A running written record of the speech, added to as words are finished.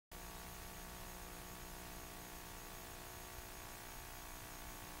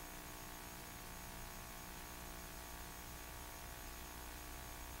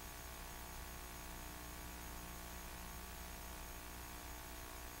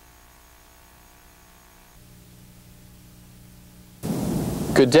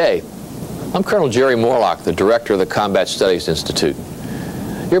Good day. I'm Colonel Jerry Morlock, the Director of the Combat Studies Institute.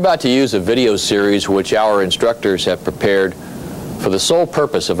 You're about to use a video series which our instructors have prepared for the sole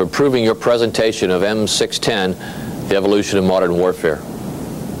purpose of improving your presentation of M610, The Evolution of Modern Warfare.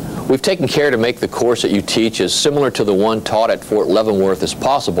 We've taken care to make the course that you teach as similar to the one taught at Fort Leavenworth as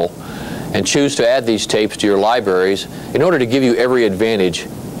possible, and choose to add these tapes to your libraries in order to give you every advantage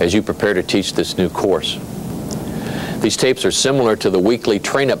as you prepare to teach this new course. These tapes are similar to the weekly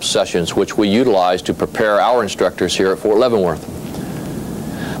train-up sessions which we utilize to prepare our instructors here at Fort Leavenworth.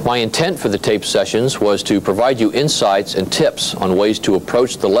 My intent for the tape sessions was to provide you insights and tips on ways to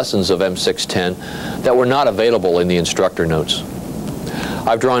approach the lessons of M610 that were not available in the instructor notes.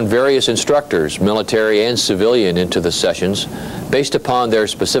 I've drawn various instructors, military and civilian, into the sessions based upon their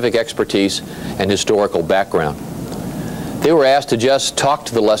specific expertise and historical background. They were asked to just talk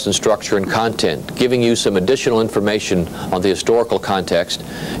to the lesson structure and content, giving you some additional information on the historical context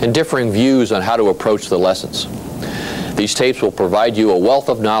and differing views on how to approach the lessons. These tapes will provide you a wealth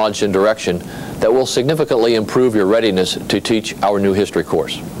of knowledge and direction that will significantly improve your readiness to teach our new history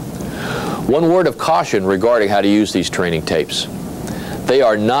course. One word of caution regarding how to use these training tapes. They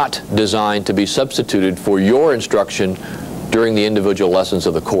are not designed to be substituted for your instruction during the individual lessons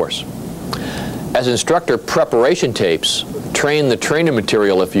of the course. As instructor preparation tapes, train the trainer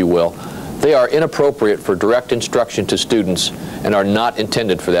material if you will, they are inappropriate for direct instruction to students and are not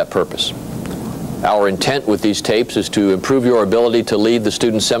intended for that purpose. Our intent with these tapes is to improve your ability to lead the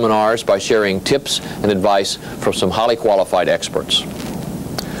student seminars by sharing tips and advice from some highly qualified experts.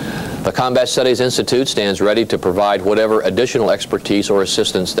 The Combat Studies Institute stands ready to provide whatever additional expertise or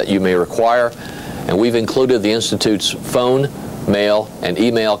assistance that you may require, and we've included the Institute's phone, mail, and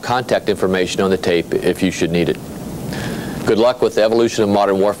email contact information on the tape if you should need it. Good luck with the Evolution of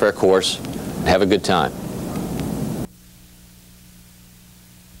Modern Warfare course, and have a good time.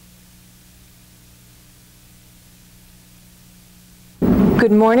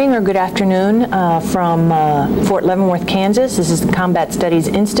 Good morning or good afternoon from Fort Leavenworth, Kansas. This is the Combat Studies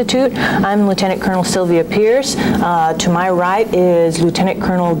Institute. I'm Lieutenant Colonel Sylvia Pierce. To my right is Lieutenant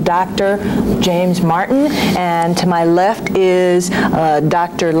Colonel Dr. James Martin, and to my left is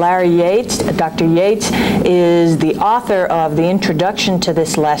Dr. Larry Yates. Dr. Yates is the author of the introduction to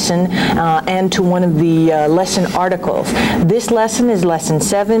this lesson and to one of the lesson articles. This lesson is Lesson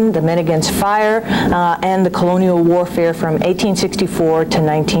 7, The Men Against Fire, and the Colonial Warfare from 1864 to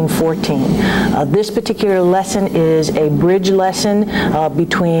 1914. This particular lesson is a bridge lesson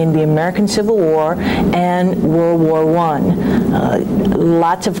between the American Civil War and World War I.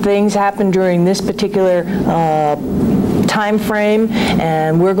 Lots of things happened during this particular time frame,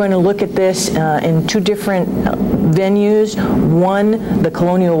 and we're going to look at this in two different venues. One, the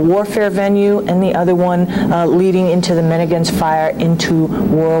Colonial Warfare venue, and the other one leading into the Men Against Fire into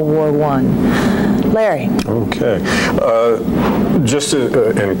World War I. Larry. Okay. Just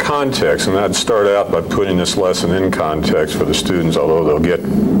in context, and I'd start out by putting this lesson in context for the students, although they'll get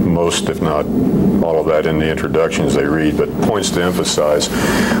most, if not all of that in the introductions they read, but points to emphasize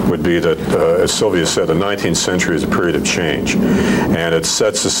would be that, as Sylvia said, the 19th century is a period of change, and it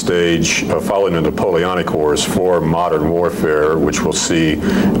sets the stage following the Napoleonic Wars for modern warfare, which we'll see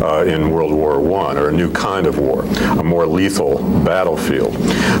in World War I, or a new kind of war, a more lethal battlefield.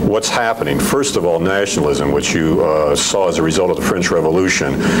 What's happening? First of all, nationalism, which you saw as a result of the French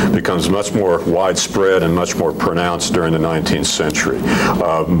Revolution, becomes much more widespread and much more pronounced during the 19th century.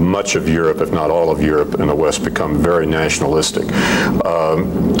 Much of Europe, if not all of Europe and the West, become very nationalistic.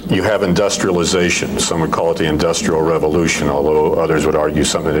 You have industrialization. Some would call it the Industrial Revolution, although others would argue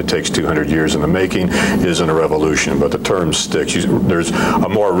something that takes 200 years in the making isn't a revolution, but the term sticks. There's a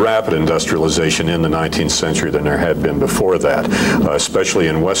more rapid industrialization in the 19th century than there had been before that, especially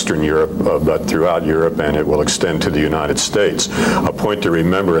in Western Europe, but throughout Europe, and it will extend to the United States. A point to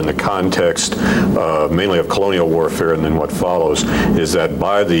remember in the context mainly of colonial warfare and then what follows is that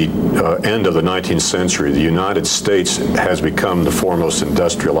by the end of the 19th century, the United States has become the foremost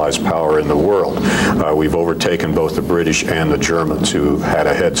industrialized power in the world. We've overtaken both the British and the Germans, who had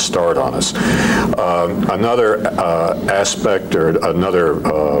a head start on us. Another aspect or another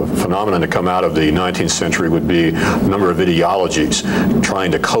phenomenon to come out of the 19th century would be a number of ideologies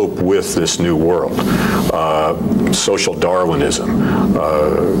trying to cope with this new world. Social Darwinism,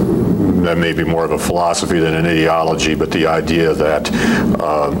 that may be more of a philosophy than an ideology, but the idea that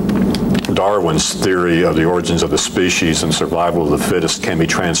Darwin's theory of the origins of the species and survival of the fittest can be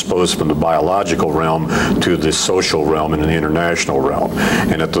transposed from the biological realm to the social realm and the international realm.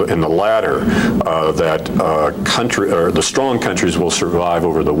 And in the latter, the strong countries will survive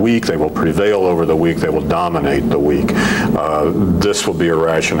over the weak, they will prevail over the weak, they will dominate the weak. This will be a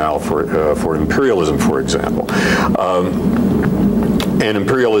rationale for imperialism, for example. And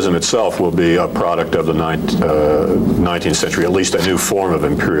imperialism itself will be a product of the 19th century, at least a new form of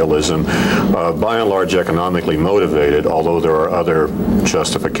imperialism, by and large economically motivated, although there are other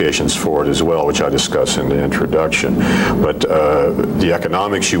justifications for it as well, which I discuss in the introduction. But the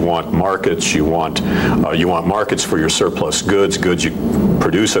economics, you want markets, you want markets for your surplus goods you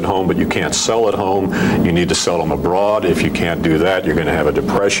produce at home but you can't sell at home. You need to sell them abroad. If you can't do that, you're going to have a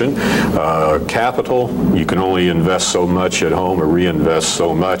depression. Capital, you can only invest so much at home or reinvest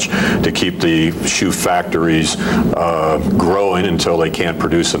so much to keep the shoe factories growing until they can't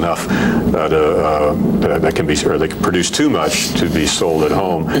produce enough that can be, or they can produce too much to be sold at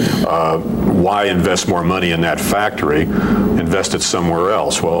home. Why invest more money in that factory? Invest it somewhere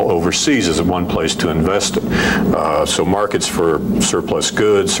else. Well, overseas is one place to invest it. So markets for surplus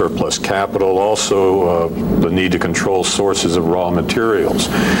goods, surplus capital, also the need to control sources of raw materials.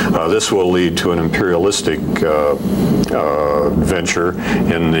 This will lead to an imperialistic venture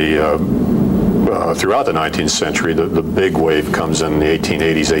in the throughout the 19th century. The big wave comes in the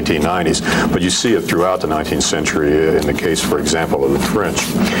 1880s, 1890s, but you see it throughout the 19th century in the case, for example, of the French.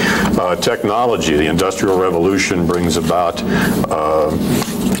 Technology, the Industrial Revolution brings about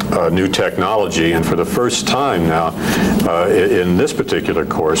new technology, and for the first time now in this particular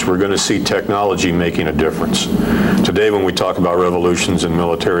course, we're going to see technology making a difference. Today, when we talk about revolutions in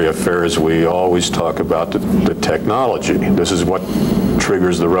military affairs, we always talk about the technology. This is what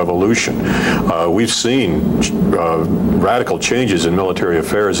triggers the revolution. We've seen radical changes in military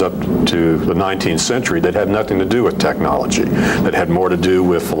affairs up to the 19th century that had nothing to do with technology, that had more to do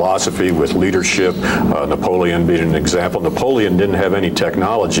with philosophy, with leadership, Napoleon being an example. Napoleon didn't have any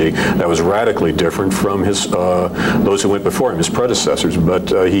technology that was radically different from those who went before him, his predecessors, but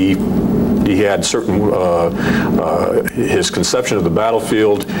he had certain, his conception of the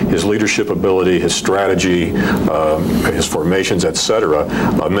battlefield, his leadership ability, his strategy, his formations, etc.,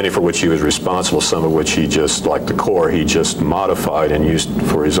 many for which he was responsible, some of which he just, like the Corps, he just modified and used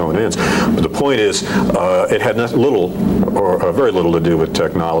for his own ends. But the point is, it had little or very little to do with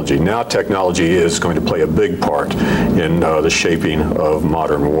technology. Now technology is going to play a big part in the shaping of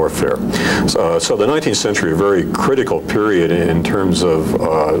modern warfare. So the 19th century, a very critical period in terms of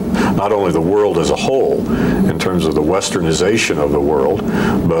not only the world as a whole, in terms of the westernization of the world,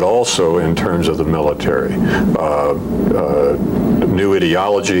 but also in terms of the military. New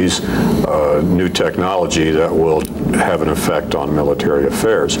ideologies, new technology that will have an effect on military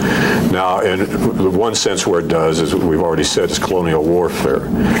affairs. Now, in the one sense where it does, as we've already said, is colonial warfare.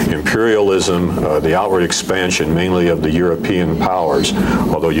 Imperialism, the outward expansion mainly of the European powers,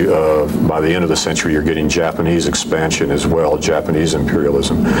 although by the end of the century you're getting Japanese expansion as well, Japanese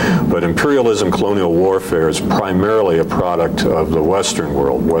imperialism. But imperialism, colonial warfare is primarily a product of the Western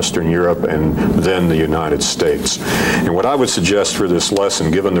world, Western Europe, and then the United States. And what I would suggest for this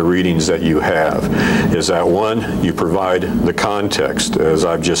lesson, given the readings that you have, is that one, you provide the context, as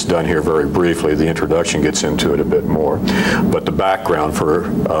I've just done here very briefly. The introduction gets into it a bit more, but the background for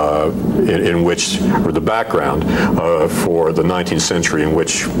the background for the 19th century in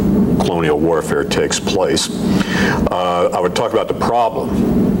which colonial warfare takes place. I would talk about the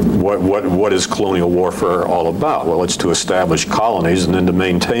problem. What is colonial warfare all about? Well, it's to establish colonies and then to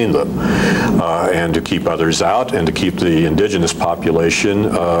maintain them, and to keep others out, and to keep the indigenous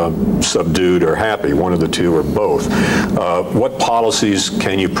population subdued or happy, one of the two or both. What policies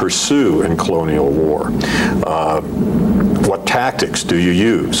can you pursue in colonial war? What tactics do you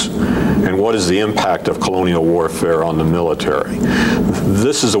use? And what is the impact of colonial warfare on the military?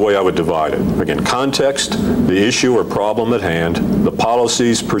 This is the way I would divide it. Again, context, the issue or problem at hand, the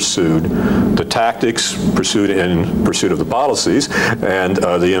policies pursued, the tactics pursued in pursuit of the policies, and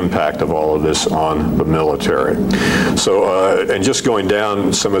the impact of all of this on the military. So, and just going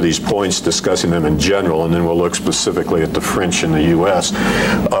down some of these points, discussing them in general, and then we'll look specifically at the French in the U.S.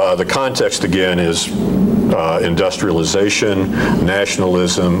 The context, again, is industrialization,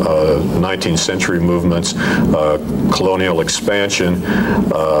 nationalism, 19th century movements, colonial expansion.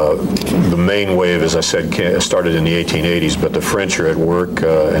 The main wave, as I said, started in the 1880s, but the French are at work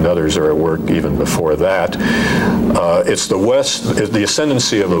and others are at work even before that. It's the West, the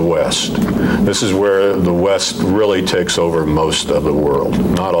ascendancy of the West. This is where the West really takes over most of the world.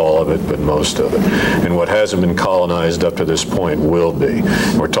 Not all of it, but most of it. And what hasn't been colonized up to this point will be.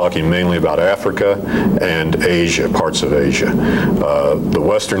 We're talking mainly about Africa and Asia, parts of Asia. The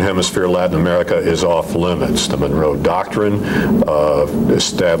Western Hemisphere, Latin America, is off limits. The Monroe Doctrine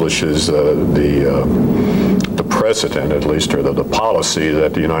establishes the precedent, at least, or the policy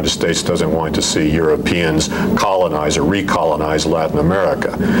that the United States doesn't want to see Europeans colonize or recolonize Latin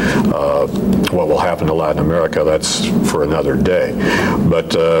America. What will happen to Latin America, that's for another day.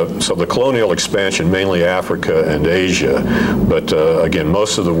 But so the colonial expansion, mainly Africa and Asia, but again,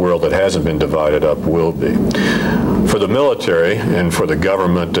 most of the world that hasn't been divided up will be. For the military and for the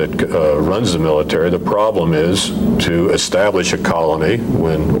government that runs the military, the problem is to establish a colony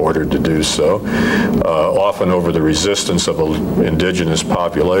when ordered to do so, often over the resistance of an indigenous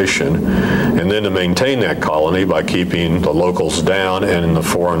population, and then to maintain that colony by keeping the locals down and the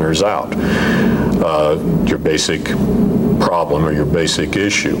foreigners out. Your basic problem or your basic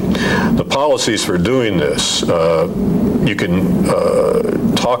issue. The policies for doing this, you can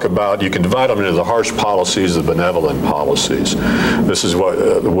talk about, you can divide them into the harsh policies, the benevolent policies. This is what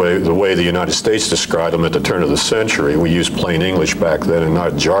the way the United States described them at the turn of the century. We used plain English back then and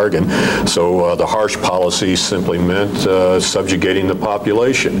not jargon. So the harsh policy simply meant subjugating the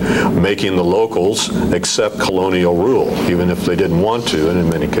population, making the locals accept colonial rule, even if they didn't want to, and in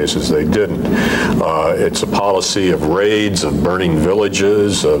many cases they didn't. It's a policy of raids, of burning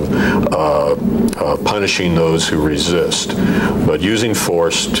villages, of punishing those who resist, but using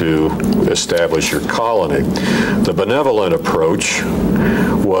force to establish your colony. The benevolent approach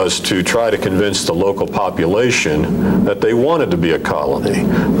was to try to convince the local population that they wanted to be a colony,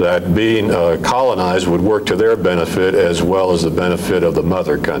 that being colonized would work to their benefit as well as the benefit of the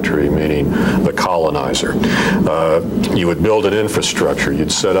mother country, meaning the colonizer. You would build an infrastructure,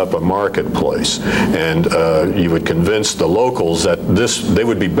 you'd set up a marketplace, and you would convince the locals that they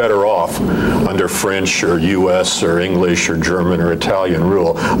would be better off under French or U.S. or English or German or Italian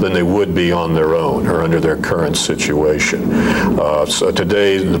rule than they would be on their own or under their current situation. So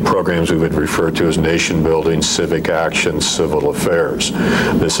today, the programs we would refer to as nation building, civic action, civil affairs.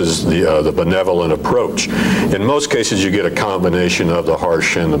 This is the benevolent approach. In most cases, you get a combination of the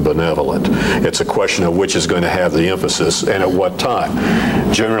harsh and the benevolent. It's a question of which is going to have the emphasis and at what time.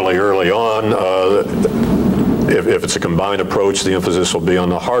 Generally, early on, if it's a combined approach, the emphasis will be on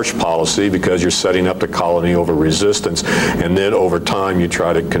the harsh policy because you're setting up the colony over resistance, and then over time you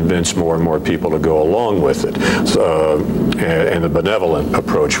try to convince more and more people to go along with it. And the benevolent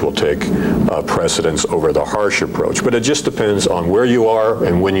approach will take precedence over the harsh approach. But it just depends on where you are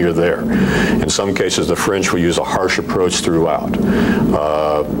and when you're there. In some cases, the French will use a harsh approach throughout.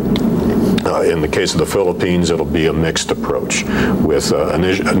 In the case of the Philippines, it'll be a mixed approach with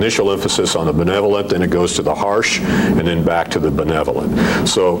initial emphasis on the benevolent, then it goes to the harsh, and then back to the benevolent.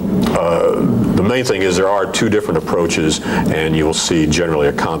 So the main thing is there are two different approaches, and you'll see generally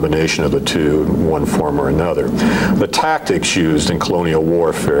a combination of the two in one form or another. The tactics used in colonial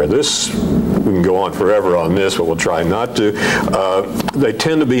warfare, this, we can go on forever on this, but we'll try not to. They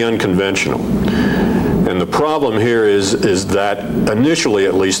tend to be unconventional. And the problem here is that initially,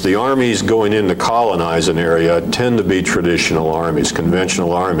 at least, the armies going in to colonize an area tend to be traditional armies,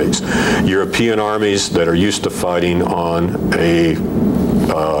 conventional armies. European armies that are used to fighting on a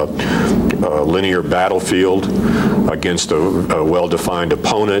linear battlefield against a well-defined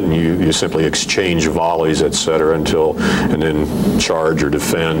opponent, and you simply exchange volleys, etc., and then charge or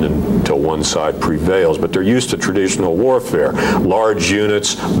defend until one side prevails. But they're used to traditional warfare, large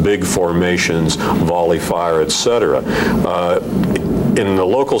units, big formations, volley fire, etc. In the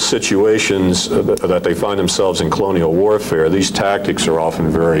local situations that they find themselves in colonial warfare, these tactics are often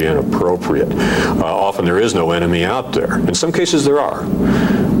very inappropriate. Often there is no enemy out there. In some cases there are.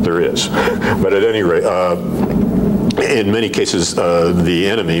 There is. But at any rate, in many cases, the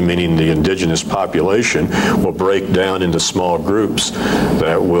enemy, meaning the indigenous population, will break down into small groups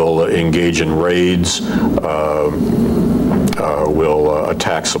that will engage in raids, will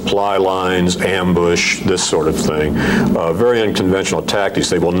attack supply lines, ambush, this sort of thing. Very unconventional tactics.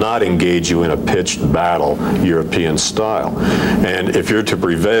 They will not engage you in a pitched battle, European style. And if you're to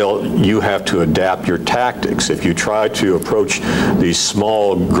prevail, you have to adapt your tactics. If you try to approach these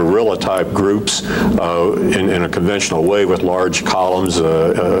small guerrilla-type groups in a conventional way with large columns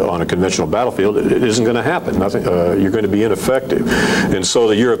on a conventional battlefield, it isn't going to happen. Nothing, you're going to be ineffective. And so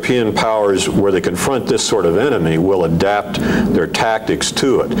the European powers, where they confront this sort of enemy, will adapt their tactics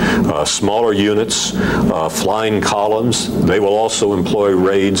to it. Smaller units, flying columns. They will also employ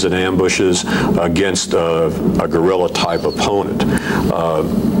raids and ambushes against a guerrilla-type opponent.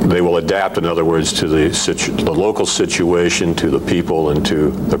 They will adapt, in other words, to the local situation, to the people, and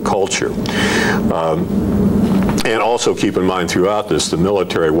to the culture. And also keep in mind throughout this, the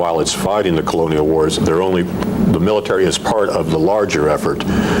military, while it's fighting the colonial wars, the military is part of the larger effort,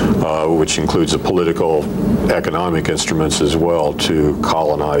 which includes the political, economic instruments as well to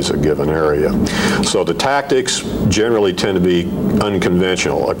colonize a given area. So the tactics generally tend to be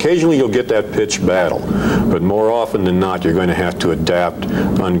unconventional. Occasionally you'll get that pitched battle, but more often than not you're going to have to adapt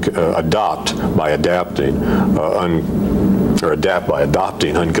by adapting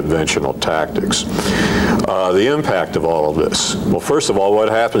unconventional tactics. The impact of all of this. Well, first of all, what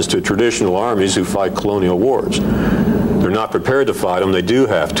happens to traditional armies who fight colonial wars? They're not prepared to fight them. They do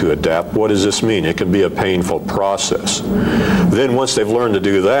have to adapt. What does this mean? It can be a painful process. Then once they've learned to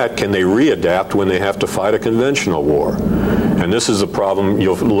do that, can they readapt when they have to fight a conventional war? And this is the problem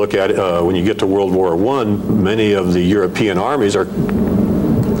you'll look at when you get to World War I. Many of the European armies are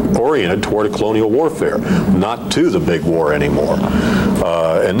oriented toward a colonial warfare, not to the big war anymore.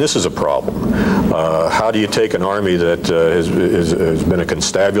 And this is a problem. How do you take an army that has been a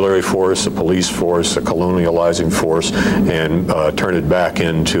constabulary force, a police force, a colonializing force, and turn it back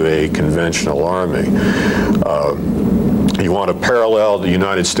into a conventional army? You want to parallel the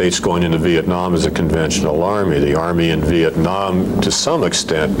United States going into Vietnam as a conventional army. The army in Vietnam, to some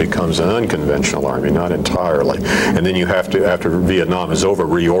extent, becomes an unconventional army, not entirely. And then you have to, after Vietnam is over,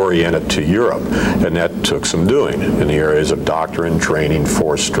 reorient it to Europe. And that took some doing in the areas of doctrine, training,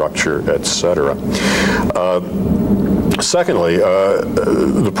 force structure, etc. Secondly,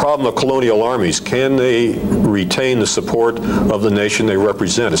 the problem of colonial armies, can they retain the support of the nation they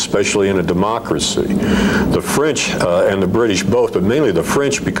represent, especially in a democracy? The French and the British both, but mainly the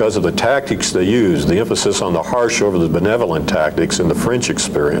French, because of the tactics they use, the emphasis on the harsh over the benevolent tactics in the French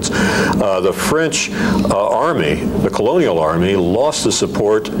experience. The French army, the colonial army, lost the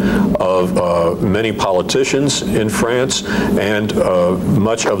support of many politicians in France and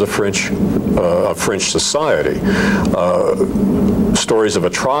much of the French society. Stories of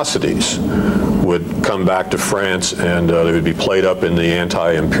atrocities would come back to France, and they would be played up in the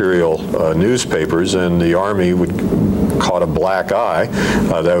anti-imperial newspapers, and the army would caught a black eye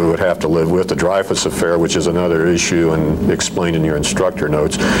that we would have to live with. The Dreyfus Affair, which is another issue and explained in your instructor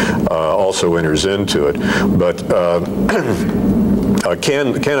notes, also enters into it. But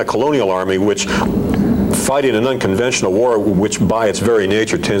can a colonial army, which fighting an unconventional war, which by its very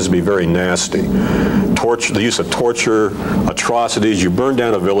nature tends to be very nasty, torture, the use of torture, atrocities. You burn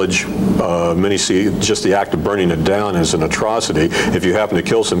down a village, many see just the act of burning it down as an atrocity. If you happen to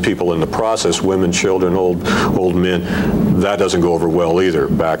kill some people in the process, women, children, old men, that doesn't go over well either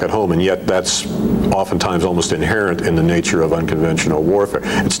back at home, and yet that's oftentimes almost inherent in the nature of unconventional warfare.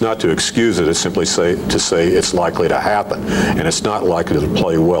 It's not to excuse it, it's simply to say it's likely to happen, and it's not likely to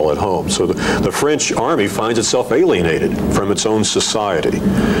play well at home. So the French army finds itself alienated from its own society.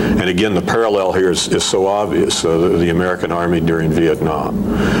 And again, the parallel here is so obvious, the American army during Vietnam.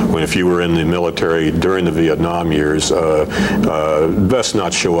 When if you were in the military during the Vietnam years, best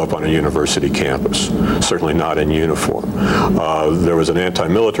not show up on a university campus, certainly not in uniform. There was an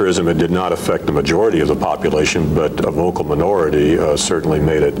anti-militarism. It did not affect the majority of the population, but a vocal minority certainly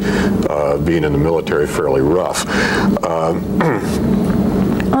made it, being in the military, fairly rough.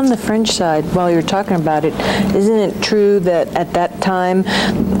 On the French side, while you're talking about it, isn't it true that at that time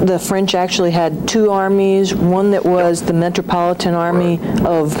the French actually had two armies, one that was the Metropolitan Army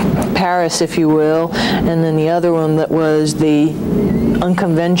of Paris, if you will, and then the other one that was the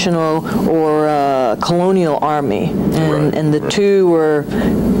unconventional or colonial army, and the two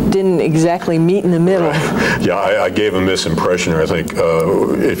didn't exactly meet in the middle. Right. Yeah, I gave a misimpression there. I think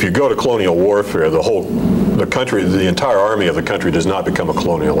if you go to colonial warfare, the entire army of the country does not become a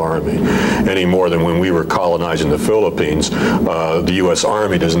colonial colonial army, any more than when we were colonizing the Philippines, the U.S.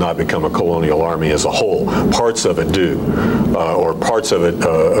 Army does not become a colonial army as a whole. Parts of it do, or parts of it,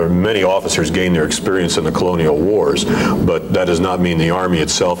 or many officers gain their experience in the colonial wars, but that does not mean the Army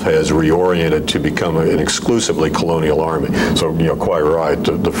itself has reoriented to become an exclusively colonial army. So, quite right,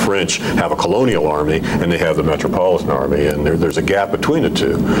 the French have a colonial army and they have the Metropolitan Army, and there's a gap between the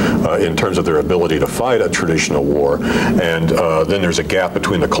two in terms of their ability to fight a traditional war, and then there's a gap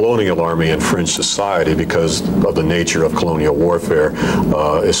between the colonial army and French society because of the nature of colonial warfare,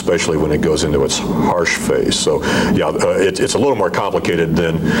 especially when it goes into its harsh phase. So, yeah, it's a little more complicated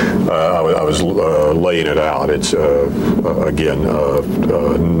than I was laying it out. It's again,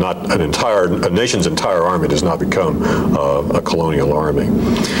 not a nation's entire army does not become a colonial army.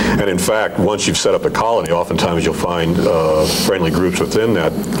 And in fact, once you've set up a colony, oftentimes you'll find friendly groups within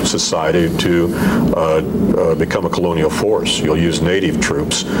that society to become a colonial force. You'll use native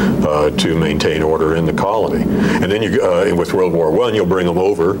troops to maintain order in the colony. And then with World War I, you'll bring them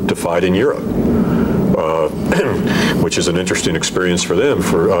over to fight in Europe. Which is an interesting experience for them.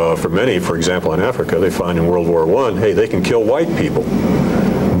 For many, for example, in Africa, they find in World War I, hey, they can kill white people.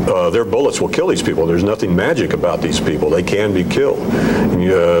 Their bullets will kill these people. There's nothing magic about these people. They can be killed. And,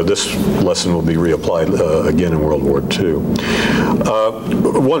 this lesson will be reapplied again in World War II.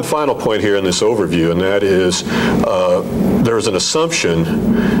 One final point here in this overview, and that is there's an assumption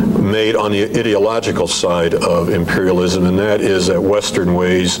made on the ideological side of imperialism, and that is that Western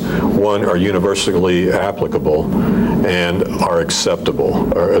ways, one, are universally applicable and are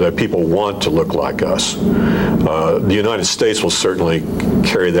acceptable, or that people want to look like us. The United States will certainly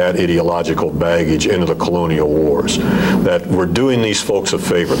carry that ideological baggage into the colonial wars, that we're doing these folks a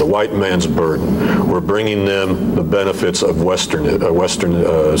favor, the white man's burden. We're bringing them the benefits of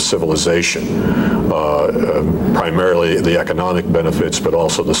Western civilization, primarily the economic benefits, but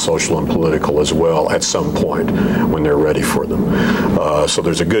also the social and political as well at some point when they're ready for them. So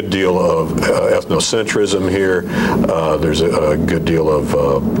there's a good deal of ethnocentrism here. There's a good deal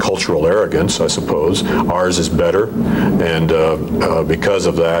of cultural arrogance, I suppose. Ours is better, and because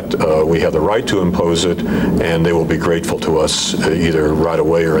of that, we have the right to impose it, and they will be grateful to us either right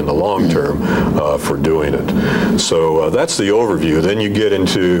away or in the long term for doing it. So that's the overview. Then you get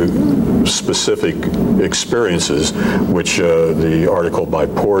into specific experiences, which the article by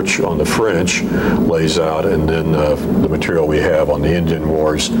Porch on the French lays out, and then the material we have on the Indian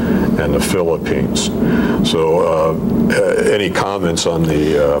Wars and the Philippines. So any comments on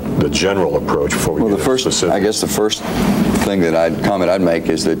the general approach before we get into specifics? I guess the first thing that I'd make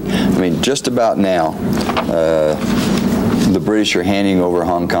is that, I mean, just about now, the British are handing over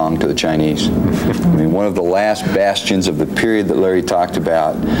Hong Kong to the Chinese. I mean, one of the last bastions of the period that Larry talked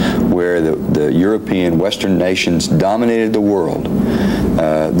about, where the European Western nations dominated the world,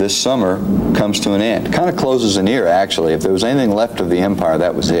 this summer comes to an end. Kind of closes an era, actually. If there was anything left of the empire,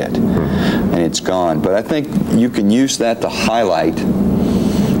 that was it. And it's gone. But I think you can use that to highlight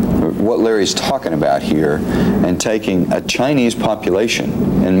what Larry's talking about here, and taking a Chinese population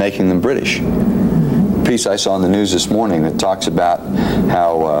and making them British. A piece I saw in the news this morning that talks about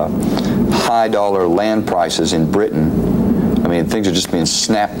how high dollar land prices in Britain, I mean, things are just being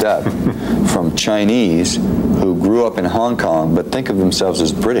snapped up from Chinese who grew up in Hong Kong but think of themselves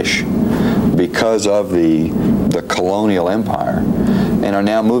as British because of the colonial empire, and are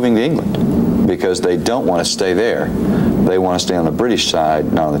now moving to England because they don't want to stay there. They want to stay on the British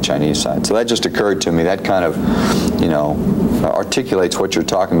side, not on the Chinese side. So that just occurred to me. That kind of, articulates what you're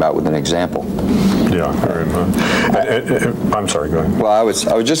talking about with an example. Yeah, very much. I'm sorry, go ahead. Well, I was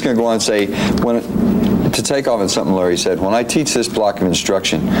just going to go on and say, to take off on something Larry said, when I teach this block of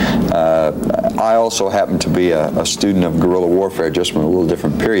instruction, I also happen to be a student of guerrilla warfare, just from a little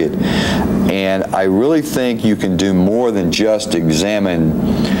different period. And I really think you can do more than just examine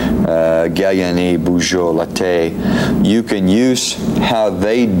Gallieni, Bugeaud, Latte. You can use how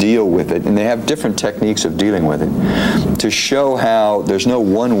they deal with it, and they have different techniques of dealing with it, to show how there's no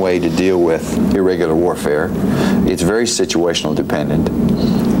one way to deal with irregular warfare. It's very situational dependent.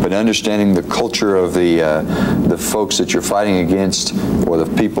 But understanding the culture of the folks that you're fighting against, or the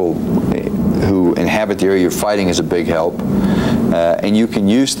people who inhabit the area you're fighting, is a big help. And you can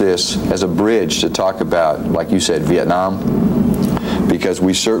use this as a bridge to talk about, like you said, Vietnam, because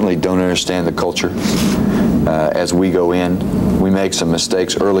we certainly don't understand the culture as we go in. We make some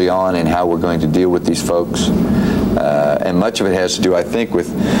mistakes early on in how we're going to deal with these folks. And much of it has to do, I think,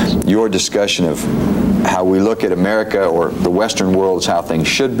 with your discussion of how we look at America, or the Western world, as how things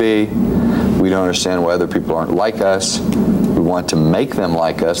should be. We don't understand why other people aren't like us. We want to make them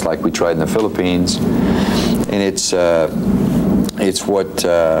like us, like we tried in the Philippines. And It's what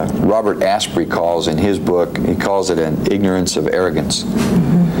Robert Asprey calls in his book, he calls it an ignorance of arrogance,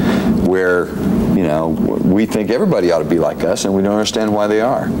 where, you know, we think everybody ought to be like us, and we don't understand why they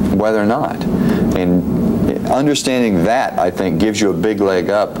are, why they're not. And understanding that, I think, gives you a big leg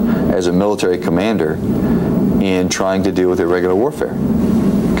up as a military commander in trying to deal with irregular warfare,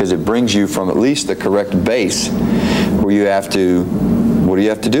 because it brings you from at least the correct base where you have to, what do you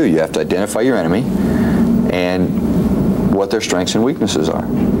have to do? You have to identify your enemy and what their strengths and weaknesses are.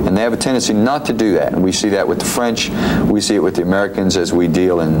 And they have a tendency not to do that. And we see that with the French. We see it with the Americans as we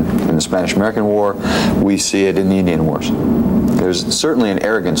deal in the Spanish-American War. We see it in the Indian Wars. There's certainly an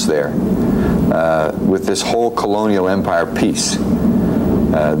arrogance there with this whole colonial empire piece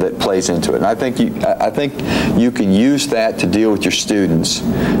that plays into it. And I think you can use that to deal with your students.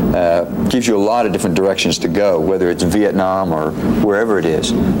 Gives you a lot of different directions to go, whether it's Vietnam or wherever it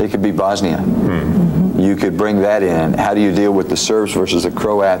is. It could be Bosnia. You could bring that in. How do you deal with the Serbs versus the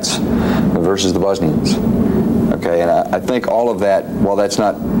Croats versus the Bosnians? Okay, and I think all of that, while that's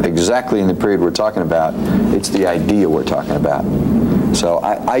not exactly in the period we're talking about, it's the idea we're talking about. So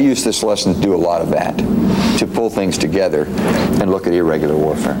I use this lesson to do a lot of that, to pull things together and look at irregular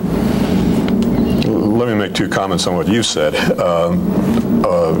warfare. Let me make two comments on what you said.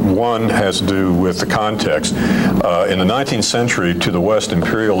 One has to do with the context. In the 19th century, to the West,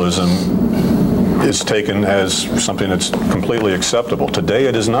 imperialism is taken as something that's completely acceptable. Today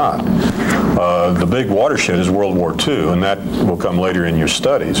it is not. The big watershed is World War II, and that will come later in your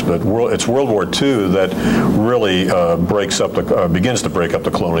studies. But it's World War II that really begins to break up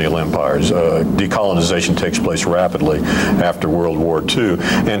the colonial empires. Decolonization takes place rapidly after World War II.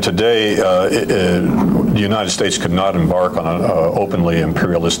 And today, the United States could not embark on an openly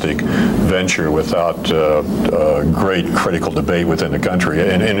imperialistic venture without great critical debate within the country.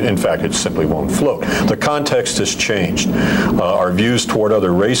 And in fact, it simply won't float. The context has changed. Our views toward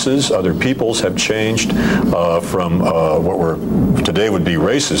other races, other peoples have changed from what today would be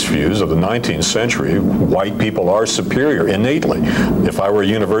racist views of the 19th century. White people are superior innately. If I were a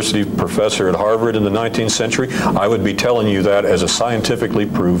university professor at Harvard in the 19th century, I would be telling you that as a scientifically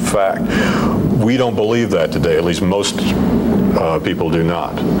proved fact. We don't believe that today, at least most people do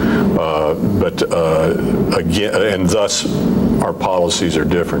not. Again, and thus our policies are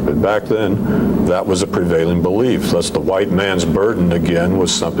different. But back then, that was a prevailing belief. Thus, the white man's burden, again,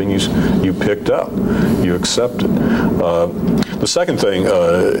 was something you picked up, you accepted. The second thing,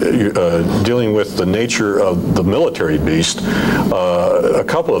 dealing with the nature of the military beast, a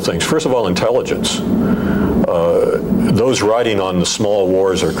couple of things. First of all, intelligence. Those writing on the small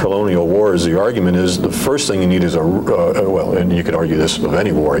wars or colonial wars, the argument is the first thing you need is well, and you could argue this of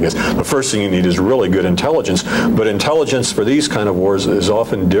any war, I guess, the first thing you need is really good intelligence, but intelligence for these kind of wars is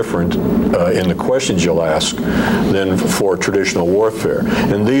often different in the questions you'll ask than for traditional warfare.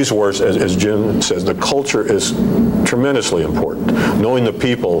 In these wars, as Jim says, the culture is tremendously important. Knowing the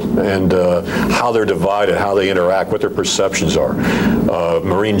people and how they're divided, how they interact, what their perceptions are.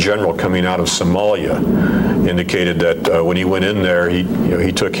 Marine general coming out of Somalia indicated that when he went in there,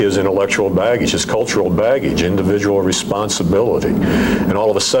 he took his intellectual baggage, his cultural baggage, individual responsibility, and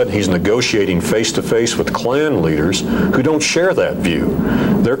all of a sudden he's negotiating face-to-face with clan leaders who don't share that view.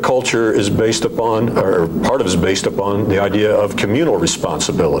 Their culture is based upon, or part of it is based upon, the idea of communal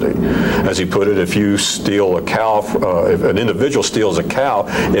responsibility. As he put it, if you steal a cow, if an individual steals a cow,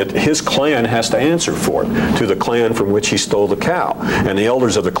 his clan has to answer for it to the clan from which he stole the cow, and the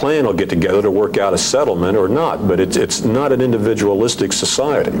elders of the clan will get together to work out a settlement or not, but it's not an individualistic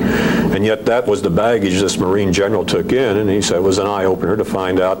society. And yet that was the baggage this Marine general took in, and he said it was an eye-opener to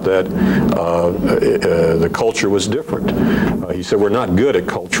find out that the culture was different. He said, we're not good at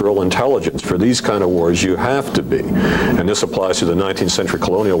cultural intelligence. For these kind of wars, you have to be. And this applies to the 19th century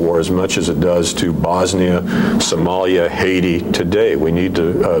colonial war as much as it does to Bosnia, Somalia, Haiti today. We need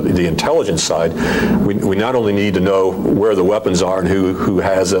to, the intelligence side, we not only need to know where the weapons are and who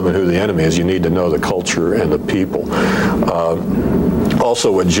has them and who the enemy is, you need to know the culture and the people.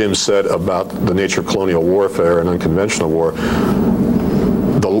 Also, what Jim said about the nature of colonial warfare and unconventional war,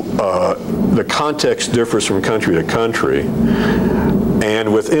 the context differs from country to country,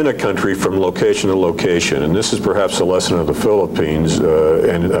 and within a country from location to location. And this is perhaps a lesson of the Philippines,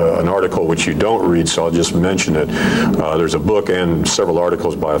 and an article which you don't read, so I'll just mention it. There's a book and several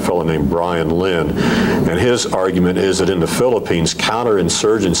articles by a fellow named Brian Lynn, and his argument is that in the Philippines,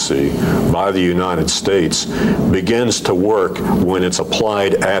 counterinsurgency by the United States begins to work when it's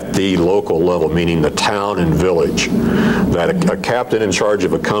applied at the local level, meaning the town and village. That a captain in charge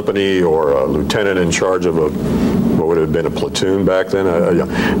of a company or a lieutenant in charge of what would have been a platoon back then,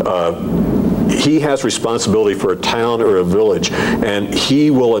 he has responsibility for a town or a village, and he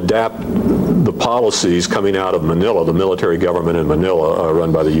will adapt the policies coming out of Manila, the military government in Manila,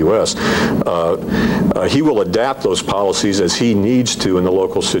 run by the U.S. He will adapt those policies as he needs to in the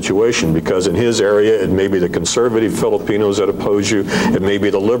local situation, because in his area it may be the conservative Filipinos that oppose you, it may be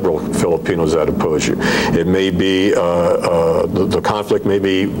the liberal Filipinos that oppose you, it may be the conflict may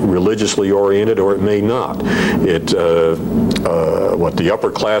be religiously oriented or it may not. What the upper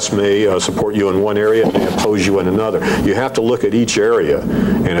class may support you in one area and may oppose you in another. You have to look at each area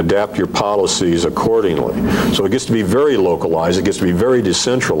and adapt your policies accordingly. So it gets to be very localized, it gets to be very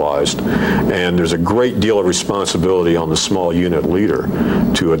decentralized, and there's a great deal of responsibility on the small unit leader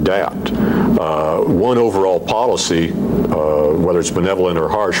to adapt. One overall policy, whether it's benevolent or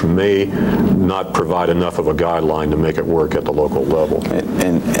harsh, may not provide enough of a guideline to make it work at the local level.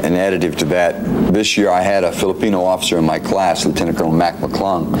 And additive to that, this year I had a Filipino officer in my class, Lieutenant Colonel Mac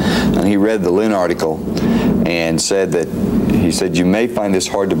McClung, and he read the Lynn article and said that, he said, you may find this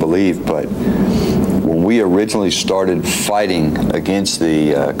hard to believe, but when we originally started fighting against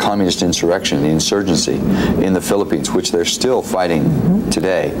the communist insurrection, the insurgency in the Philippines, which they're still fighting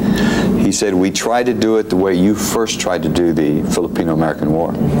today, he said, we tried to do it the way you first tried to do the Filipino-American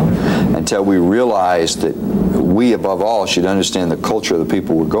War, until we realized that we, above all, should understand the culture of the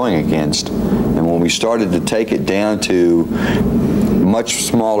people we're going against. And when we started to take it down to much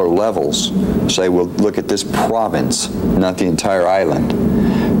smaller levels, say, well, look at this province, not the entire island,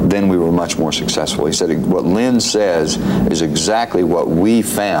 then we were much more successful. He said, what Lynn says is exactly what we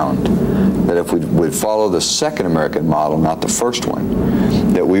found, that if we would follow the second American model, not the first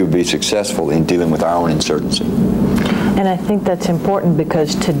one, that we would be successful in dealing with our own insurgency. And I think that's important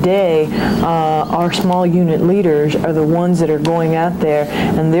because today our small unit leaders are the ones that are going out there,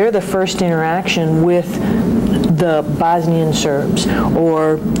 and they're the first interaction with the Bosnian Serbs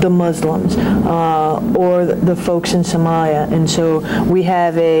or the Muslims or the folks in Somalia. And so we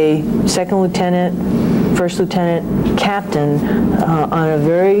have a second lieutenant, first lieutenant, captain on a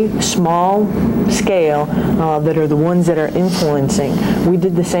very small scale that are the ones that are influencing. We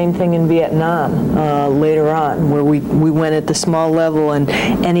did the same thing in Vietnam later on, where we went at the small level, and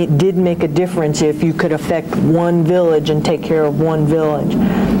it did make a difference if you could affect one village and take care of one village.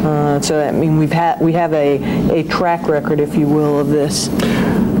 So I mean, we have a track record, if you will, of this.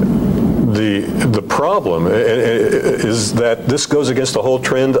 The problem is that this goes against the whole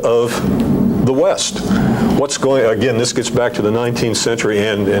trend of the West. What's going, again, this gets back to the 19th century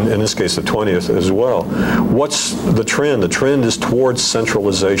and in this case the 20th as well. What's the trend? The trend is towards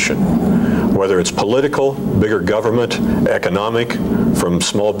centralization. Whether it's political, bigger government, economic, from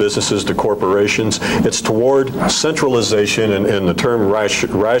small businesses to corporations, it's toward centralization and the term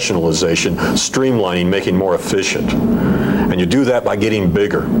rationalization, streamlining, making more efficient. And you do that by getting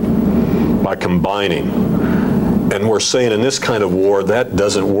bigger, by combining. And we're saying in this kind of war that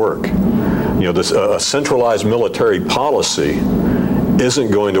doesn't work. You know, this centralized military policy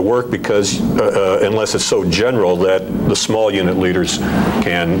isn't going to work because unless it's so general that the small unit leaders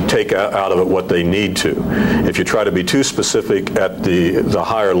can take out of it what they need to. If you try to be too specific at the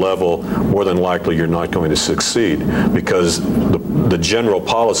higher level, more than likely you're not going to succeed, because the general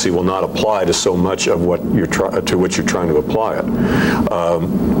policy will not apply to so much of what to which you're trying to apply it.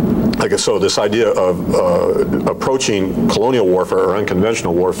 So this idea of approaching colonial warfare or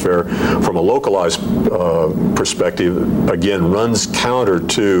unconventional warfare from a localized perspective, again, runs counter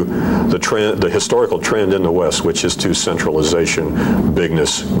to the historical trend in the West, which is to centralization,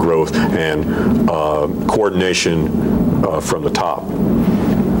 bigness, growth, and coordination from the top.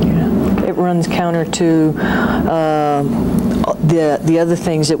 Yeah. It runs counter to the other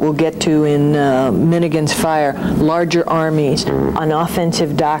things that we'll get to in Men Against Fire, larger armies, an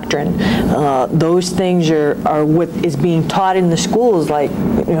offensive doctrine. Those things are what is being taught in the schools, like,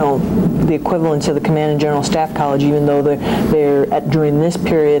 you know, the equivalents of the Command and General Staff College, even though during this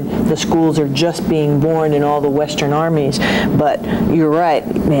period, the schools are just being born in all the Western armies. But you're right,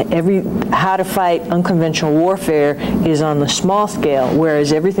 how to fight unconventional warfare is on the small scale,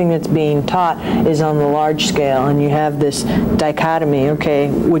 whereas everything that's being taught is on the large scale, and you have this dichotomy. Okay,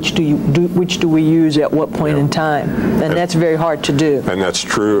 which do we use at what point in time? And that's very hard to do. And that's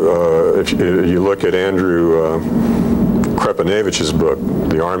true. If you look at Andrew Krepanevich's book,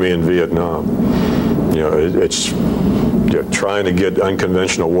 The Army in Vietnam, you know, it's trying to get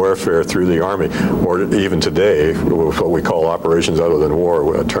unconventional warfare through the Army, or even today, what we call operations other than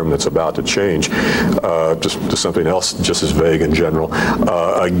war, a term that's about to change, just to something else just as vague in general.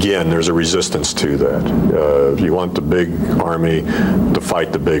 Again, there's a resistance to that. You want the big army to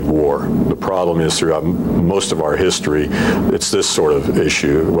fight the big war. The problem is throughout most of our history, it's this sort of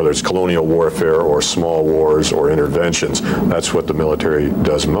issue, whether it's colonial warfare or small wars or interventions. That's what the military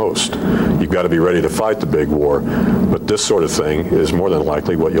does most. You've got to be ready to fight the big war, but this sort of thing is more than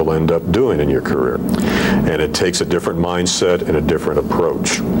likely what you'll end up doing in your career. And it takes a different mindset and a different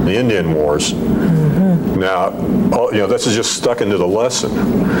approach. The Indian Wars, now, this is just stuck into the lesson.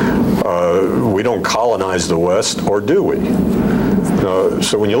 We don't colonize the West, or do we?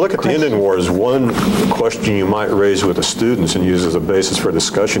 So when you look at the Indian Wars, one question you might raise with the students and use as a basis for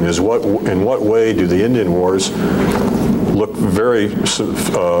discussion is in what way do the Indian Wars look very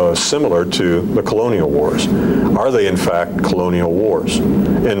similar to the colonial wars? Are they in fact colonial wars?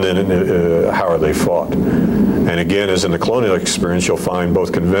 And then how are they fought? And again, as in the colonial experience, you'll find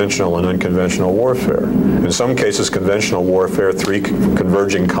both conventional and unconventional warfare. In some cases, conventional warfare, 3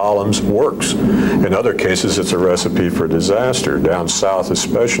 converging columns, works. In other cases, it's a recipe for disaster, down south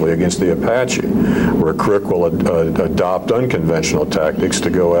especially against the Apache, where Crook will adopt unconventional tactics to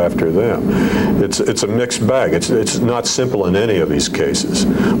go after them. It's a mixed bag. It's not simple in any of these cases,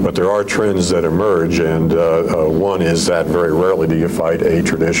 but there are trends that emerge, and one is that very rarely do you fight a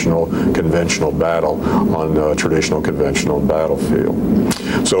traditional conventional battle on a traditional conventional battlefield.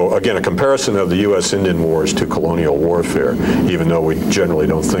 So again, a comparison of the U.S. Indian Wars to colonial warfare, even though we generally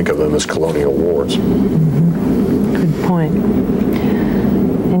don't think of them as colonial wars. Good point.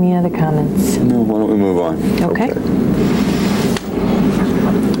 Any other comments? No, why don't we move on? Okay.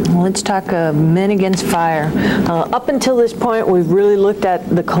 Let's talk men against fire. Up until this point, we've really looked at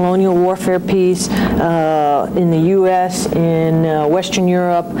the colonial warfare piece in the U.S., in Western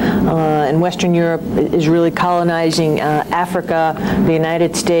Europe, and Western Europe is really colonizing Africa. The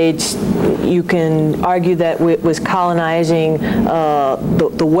United States, you can argue that it was colonizing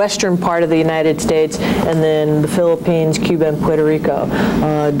the western part of the United States, and then the Philippines, Cuba, and Puerto Rico.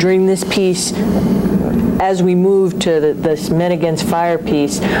 During this piece, as we move to this Men Against Fire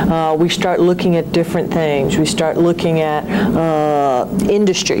piece, we start looking at different things. We start looking at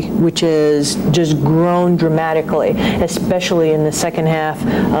industry, which has just grown dramatically, especially in the second half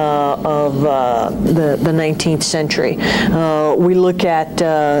of the 19th century. We look at,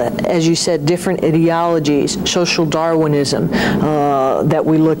 as you said, different ideologies, social Darwinism that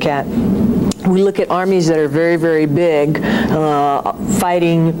we look at. We look at armies that are very, very big,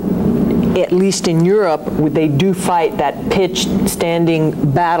 fighting. At least in Europe, they do fight that pitched,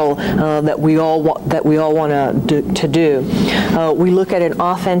 standing battle that we all want to do. We look at an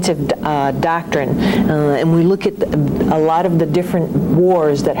offensive doctrine, and we look at a lot of the different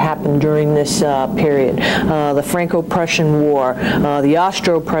wars that happened during this period. The Franco-Prussian War, the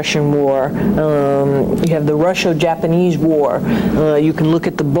Austro-Prussian War. You have the Russo-Japanese War. You can look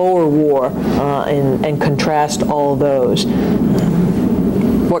at the Boer War and contrast all those.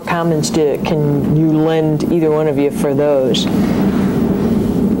 What comments can you lend, either one of you, for those?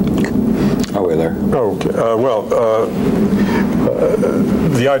 Oh, we're there. Okay.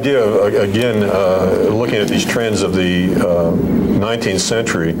 The idea of, again, looking at these trends of the 19th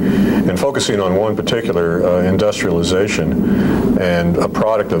century and focusing on one particular industrialization and a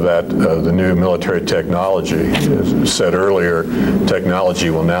product of that, the new military technology. As said earlier,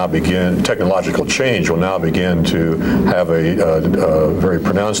 technological change will now begin to have a very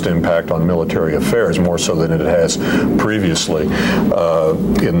pronounced impact on military affairs, more so than it has previously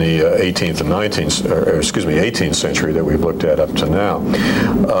in the 18th and 18th century that we've looked at up to now.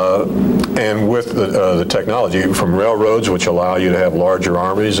 And with the technology from railroads, which allow you to have larger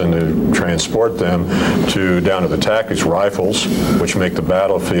armies and to transport them down to the tactics, rifles, which make the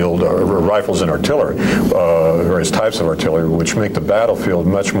battlefield, rifles and artillery, various types of artillery, which make the battlefield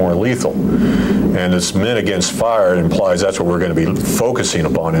much more lethal. And this men against fire implies that's what we're going to be focusing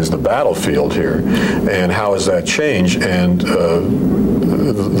upon, is the battlefield here. And how has that changed? And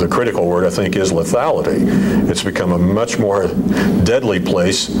the critical word, I think, is lethality. It's become a much more deadly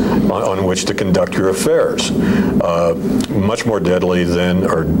place on which to conduct your affairs. Much more deadlier than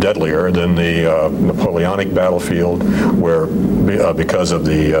the Napoleonic battlefield, where because of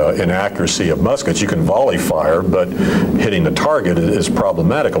the inaccuracy of muskets, you can volley fire, but hitting the target is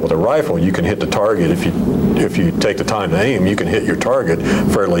problematical. With a rifle, you can hit the target if you take the time to aim. You can hit your target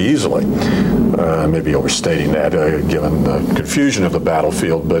fairly easily. maybe overstating that given the confusion of the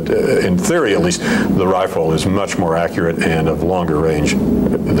battlefield, but in theory at least, the rifle is much more accurate and of longer range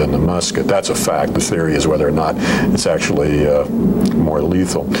than the musket. That's a fact. The theory is whether or not it's actually more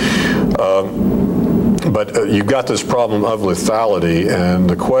lethal. But you've got this problem of lethality, and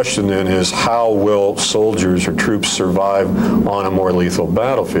the question then is, how will soldiers or troops survive on a more lethal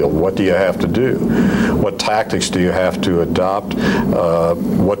battlefield? What do you have to do? What tactics do you have to adopt?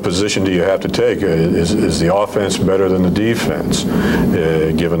 What position do you have to take? Is the offense better than the defense,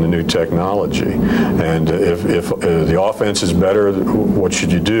 given the new technology? And if the offense is better, what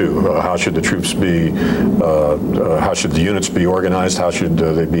should you do? How should the troops be? How should the units be organized? How should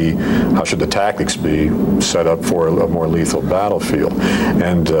they be? How should the tactics be set up for a more lethal battlefield?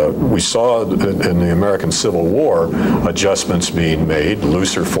 And we saw in the American Civil War adjustments being made,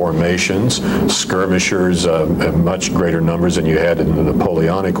 looser formations, skirmishers in much greater numbers than you had in the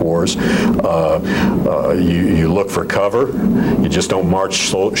Napoleonic Wars. You look for cover. You just don't march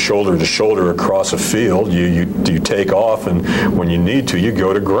shoulder to shoulder across a field. You take off, and when you need to, you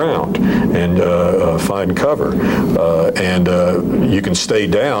go to ground and find cover. And you can stay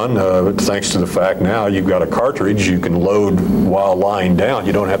down thanks to the fact now you've got a cartridge you can load while lying down.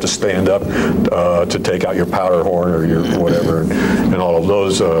 You don't have to stand up to take out your powder horn or your whatever, and all of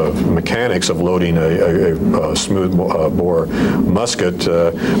those mechanics of loading a smooth bore musket.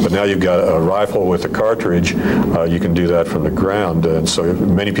 But now you've got a rifle with a cartridge. You can do that from the ground, and so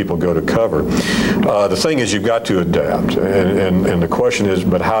many people go to cover. The thing is, you've got to adapt, and the question is,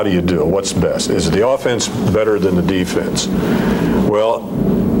 but how do you do it? What's best? Is the offense better than the defense? Well,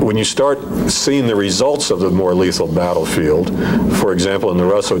 when you start seeing the results of the more lethal battlefield, for example, in the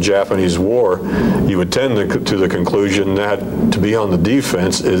Russo-Japanese War, you would tend to the conclusion that to be on the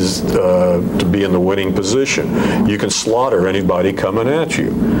defense is to be in the winning position. You can slaughter anybody coming at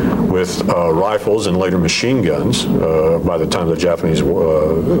you with rifles and later machine guns. By the time the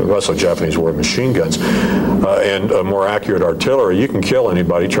Russo-Japanese War, machine guns and more accurate artillery, you can kill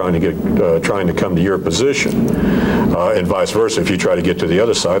anybody trying to come to your position, and vice versa. If you try to get to the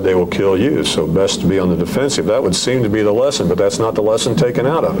other side, they will kill you. So best to be on the defensive. That would seem to be the lesson, but that's not the lesson taken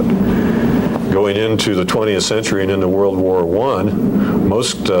out of it. Going into the 20th century and into World War I,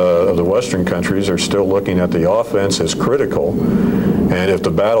 most of the Western countries are still looking at the offense as critical. And if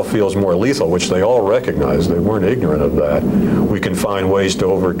the battlefield is more lethal, which they all recognize, they weren't ignorant of that, we can find ways to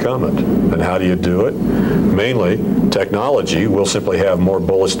overcome it. And how do you do it? Mainly, technology. We'll simply have more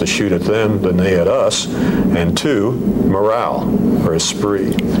bullets to shoot at them than they at us. And two, morale, or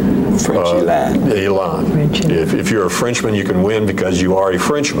esprit. French elan. If you're a Frenchman, you can win because you are a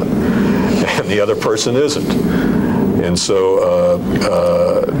Frenchman, and the other person isn't. And so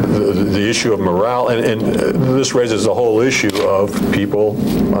the issue of morale, and this raises the whole issue of people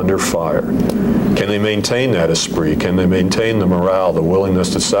under fire. Can they maintain that esprit? Can they maintain the morale, the willingness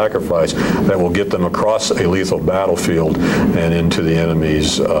to sacrifice that will get them across a lethal battlefield and into the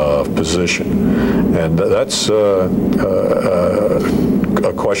enemy's position? And that's a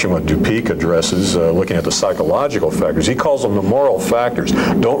question what Dupeek addresses, looking at the psychological factors. He calls them the moral factors.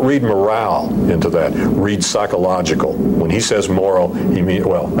 Don't read morale into that. Read psychological. When he says moral, he means,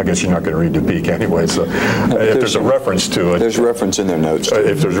 well, I guess you're not going to read Dupeek anyway, so if there's a reference to it. There's reference in their notes.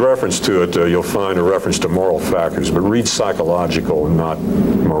 If there's reference to it, you'll find a reference to moral factors, but read psychological and not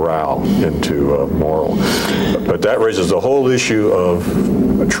morale into moral. But that raises the whole issue of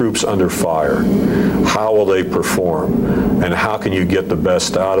troops under fire. How will they perform? And how can you get the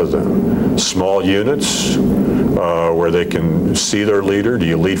best out of them? Small units where they can see their leader. Do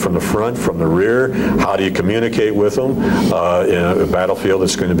you lead from the front, from the rear? How do you communicate with them in a battlefield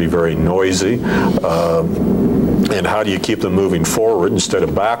that's going to be very noisy? And how do you keep them moving forward instead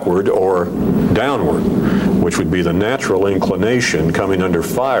of backward or downward, which would be the natural inclination coming under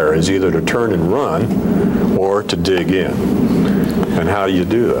fire, is either to turn and run or to dig in. And how do you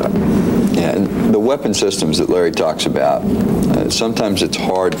do that? Yeah, and the weapon systems that Larry talks about, sometimes it's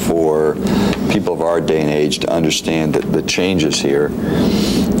hard for people of our day and age to understand the changes here.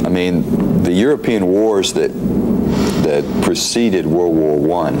 I mean, the European wars that preceded World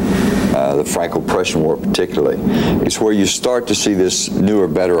War I, the Franco-Prussian War particularly, is where you start to see this newer,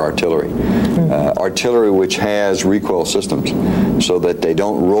 better artillery. Artillery which has recoil systems so that they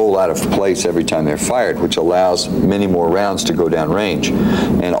don't roll out of place every time they're fired, which allows many more rounds to go down range,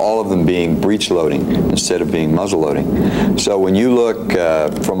 and all of them being breech loading instead of being muzzle loading. So when you look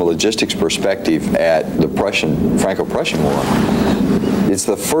from a logistics perspective at the Franco-Prussian War, it's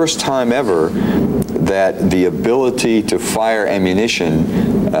the first time ever that the ability to fire ammunition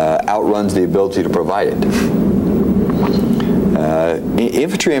outruns the ability to provide it.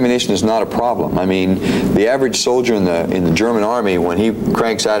 Infantry ammunition is not a problem. I mean, the average soldier in the German army, when he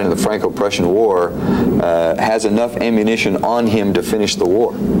cranks out into the Franco-Prussian War, has enough ammunition on him to finish the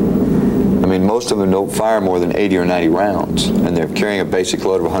war. I mean, most of them don't fire more than 80 or 90 rounds, and they're carrying a basic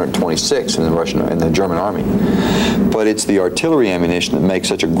load of 126 in the German army. But it's the artillery ammunition that makes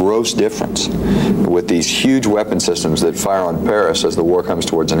such a gross difference with these huge weapon systems that fire on Paris as the war comes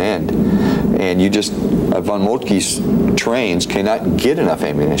towards an end. And you just, von Moltke's trains cannot get enough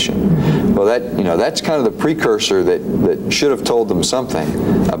ammunition. Well, that's kind of the precursor that should have told them something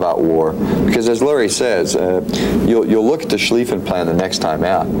about war. Because as Larry says, you'll look at the Schlieffen plan the next time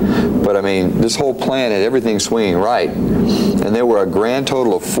out. But I mean, this whole plan had everything swinging right, and there were a grand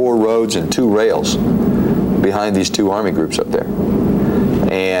total of 4 roads and 2 rails behind these 2 army groups up there.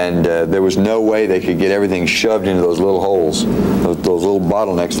 And there was no way they could get everything shoved into those little holes, those little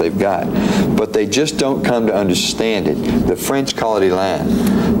bottlenecks they've got. But they just don't come to understand it. The French call it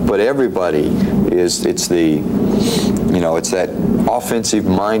elan, but everybody it's that offensive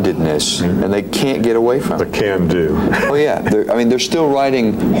mindedness, and they can't get away from it. The can do. Oh yeah, they're still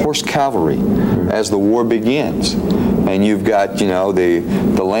riding horse cavalry as the war begins. And you've got,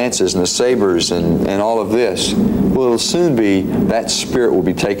 the lances and the sabers and all of this. Well, it'll soon be, that spirit will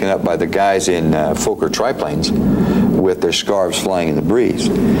be taken up by the guys in Fokker triplanes with their scarves flying in the breeze.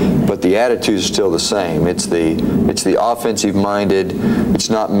 But the attitude is still the same. It's the offensive-minded. It's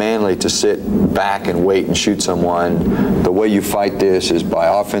not manly to sit back and wait and shoot someone. The way you fight this is by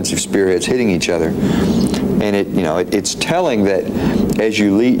offensive spearheads hitting each other. And it's telling that as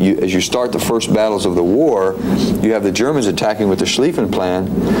you start the first battles of the war, you have the Germans attacking with the Schlieffen plan,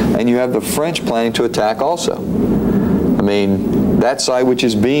 and you have the French planning to attack also. I mean, that side which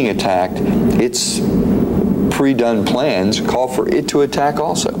is being attacked, its pre-done plans call for it to attack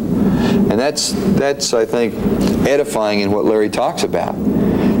also. And that's I think, edifying in what Larry talks about.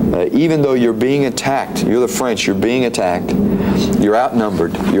 Even though you're being attacked, you're the French, you're being attacked, you're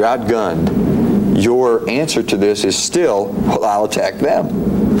outnumbered, you're outgunned, your answer to this is still, well, I'll attack them,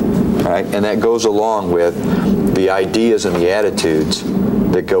 right? And that goes along with the ideas and the attitudes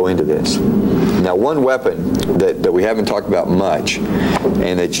that go into this. Now, one weapon that we haven't talked about much,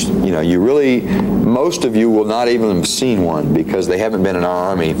 and that most of you will not even have seen one because they haven't been in our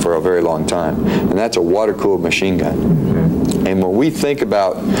Army for a very long time, and that's a water-cooled machine gun. And when we think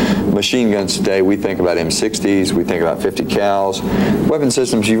about machine guns today, we think about M60s, we think about 50 cals, weapon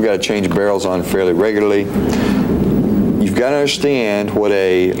systems you've got to change barrels on fairly regularly. You've got to understand what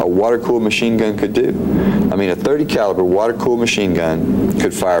a water-cooled machine gun could do. I mean, a 30 caliber water-cooled machine gun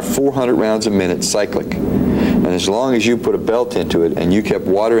could fire 400 rounds a minute cyclic. And as long as you put a belt into it and you kept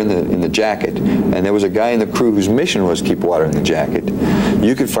water in the jacket, and there was a guy in the crew whose mission was to keep water in the jacket,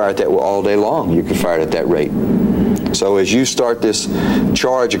 you could fire it that all day long. You could fire it at that rate. So as you start this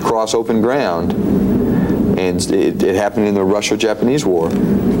charge across open ground, and it happened in the Russo-Japanese War,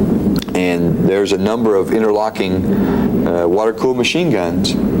 and there's a number of interlocking water-cooled machine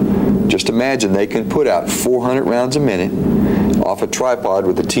guns, just imagine they can put out 400 rounds a minute off a tripod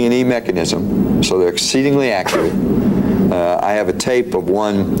with a T&E mechanism, so they're exceedingly accurate. I have a tape of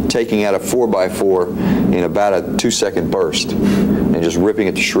one taking out a 4x4 in about a 2-second burst and just ripping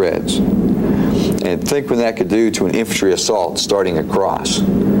it to shreds. And think what that could do to an infantry assault starting across.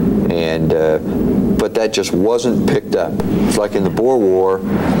 And but that just wasn't picked up. It's like in the Boer War,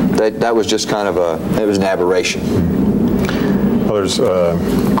 that was just kind of it was an aberration. Well, there's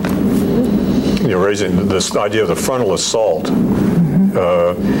raising this idea of the frontal assault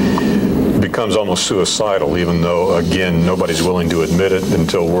becomes almost suicidal, even though, again, nobody's willing to admit it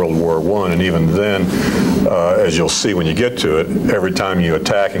until World War I. And even then, as you'll see when you get to it, every time you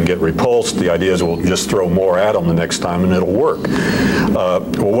attack and get repulsed, the idea is we'll just throw more at them the next time and it'll work.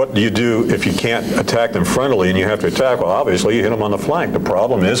 Well, what do you do if you can't attack them frontally and you have to attack? Well, obviously, you hit them on the flank. The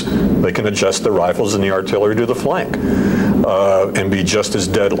problem is they can adjust the rifles and the artillery to the flank and be just as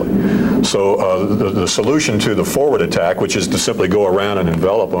deadly. So the solution to the forward attack, which is to simply go around and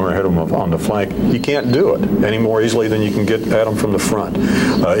envelop them or hit them on the flank, you can't do it any more easily than you can get at them from the front.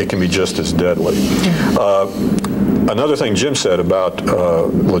 It can be just as deadly. Another thing Jim said about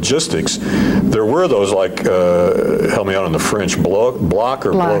logistics, there were those like, help me out on the French, Bloch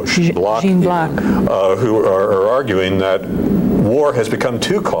or Bloch, Jean Bloch, who are arguing that war has become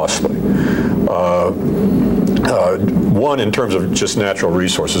too costly. One, in terms of just natural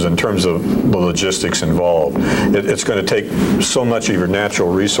resources, in terms of the logistics involved. It's going to take so much of your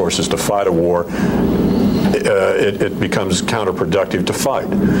natural resources to fight a war. it becomes counterproductive to fight.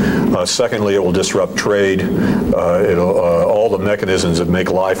 Secondly, it will disrupt trade. All the mechanisms that make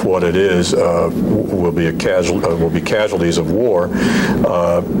life what it is will be casualties of war.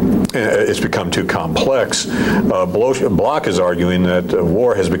 It's become too complex. Block is arguing that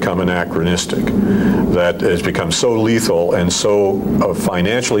war has become anachronistic, that it's become so lethal and so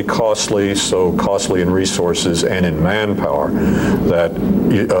financially costly, so costly in resources and in manpower, that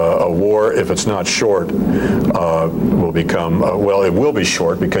a war, if it's not short, will become, well, it will be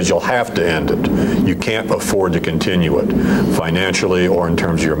short because you'll have to end it. You can't afford to continue it financially or in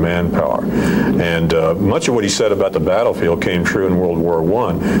terms of your manpower. And much of what he said about the battlefield came true in World War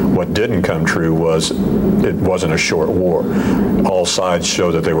I. What didn't come true was it wasn't a short war. All sides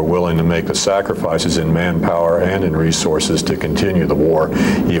showed that they were willing to make the sacrifices in manpower and in resources to continue the war,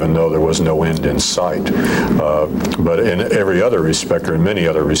 even though there was no end in sight. But in every other respect, or in many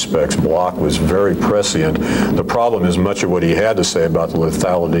other respects, Block was very prescient. The problem is much of what he had to say about the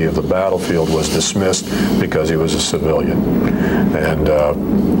lethality of the battlefield was dismissed because he was a civilian. And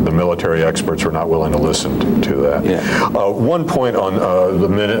the military experts were not willing to listen to that. Yeah. One point on the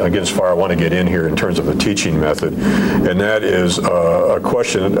minute against fire I want to get in here in terms of the teaching method, and that is a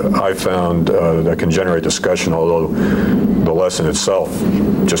question I found that can generate discussion, although the lesson itself,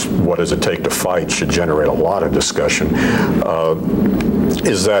 just what does it take to fight, should generate a lot of discussion,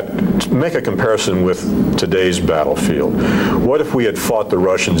 is that make a comparison with today's battlefield. What if we had fought the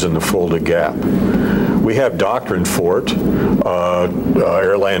Russians in the Fulda Gap? We have doctrine for it.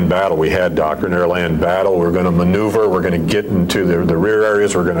 Air-land battle, we had doctrine. Air-land battle, we're going to maneuver, we're going to get into the rear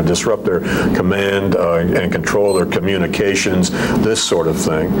areas, we're going to disrupt their command and control their communications, this sort of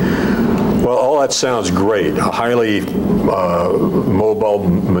thing. Well, all that sounds great. A highly mobile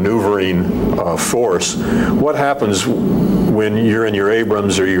maneuvering force. What happens when you're in your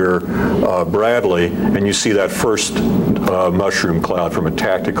Abrams or your Bradley and you see that first mushroom cloud from a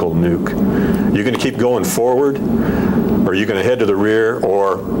tactical nuke? You're going to keep going forward, or are you going to head to the rear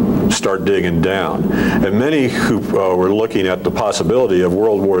or start digging down? And many who were looking at the possibility of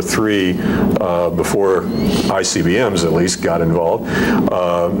World War III before ICBMs at least got involved,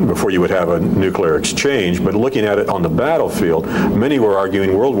 before you would have a nuclear exchange, but looking at it on the battlefield, many were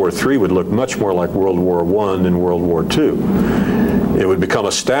arguing World War III would look much more like World War I than World War II. It would become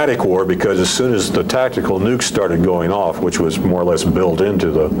a static war because as soon as the tactical nukes started going off, which was more or less built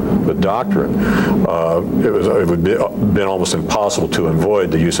into the doctrine, it would been almost impossible to avoid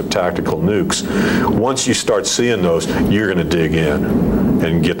the use of tactical nukes. Once you start seeing those, you're going to dig in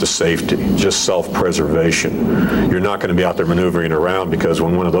and get to safety, just self-preservation. You're not going to be out there maneuvering around because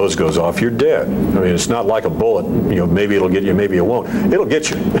when one of those goes off, you're dead. I mean, it's not like a bullet. You know, maybe it'll get you, maybe it won't. It'll get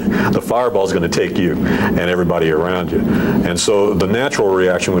you. The fireball's going to take you and everybody around you. And so the natural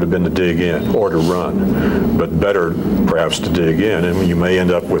reaction would have been to dig in or to run, but better perhaps to dig in. And you may end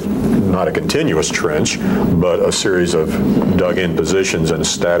up with not a continuous trench, but a series of dug-in positions in a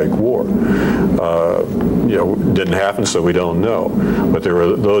static war. You know, didn't happen, so we don't know. But there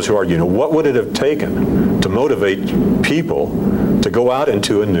were those who argue, you know, what would it have taken to motivate people to go out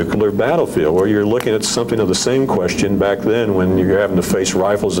into a nuclear battlefield, where you're looking at something of the same question back then when you're having to face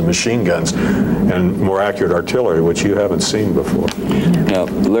rifles and machine guns and more accurate artillery, which you haven't seen before. Now,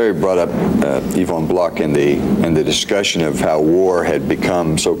 Larry brought up Yvonne Block in the discussion of how war had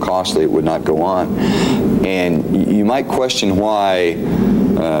become so costly it would not go on. And you might question why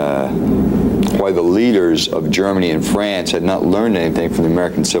the leaders of Germany and France had not learned anything from the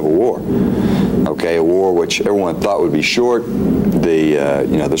American Civil War. Okay, a war which everyone thought would be short.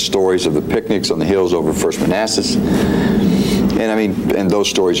 The stories of the picnics on the hills over First Manassas, and I mean, and those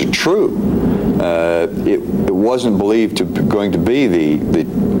stories are true. It wasn't believed going to be the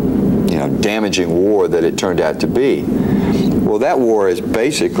damaging war that it turned out to be. Well, that war is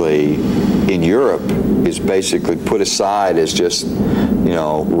basically in Europe is basically put aside as just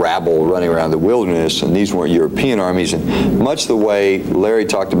rabble running around the wilderness, and these weren't European armies. And much the way Larry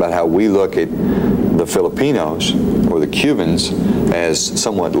talked about how we look at the Filipinos or the Cubans as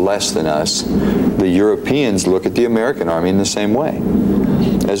somewhat less than us, the Europeans look at the American army in the same way,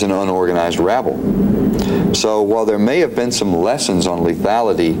 as an unorganized rabble. So while there may have been some lessons on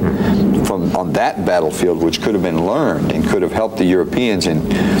lethality on that battlefield which could have been learned and could have helped the Europeans, and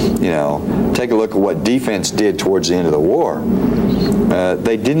take a look at what defense did towards the end of the war,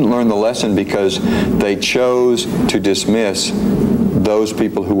 they didn't learn the lesson because they chose to dismiss those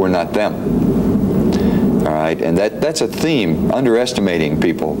people who were not them. All right, and that's a theme. Underestimating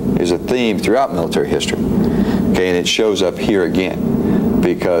people is a theme throughout military history. Okay, and it shows up here again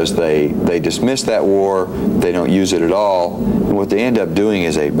because they dismiss that war, they don't use it at all, and what they end up doing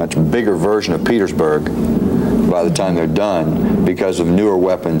is a much bigger version of Petersburg by the time they're done because of newer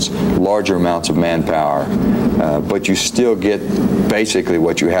weapons, larger amounts of manpower, but you still get basically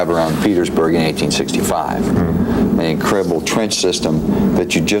what you have around Petersburg in 1865. An incredible trench system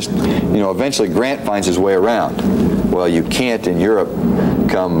that you just, eventually Grant finds his way around. Well, you can't in Europe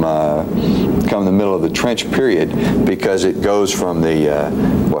come the middle of the trench period because it goes from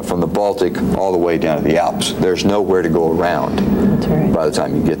the Baltic all the way down to the Alps. There's nowhere to go around. That's right. By the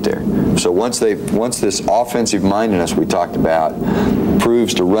time you get there. So once this offensive mindedness we talked about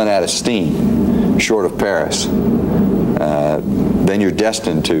proves to run out of steam, short of Paris, then you're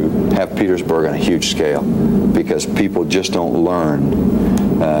destined to have Petersburg on a huge scale because people just don't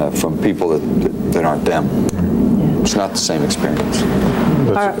learn from people that aren't them. It's not the same experience.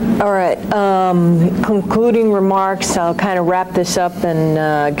 All right. Concluding remarks. I'll kind of wrap this up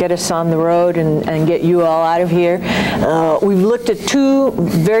and get us on the road and get you all out of here. We've looked at two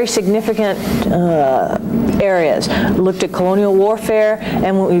very significant areas. We looked at colonial warfare,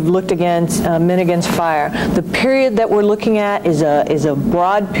 and we've looked against men against fire. The period that we're looking at is a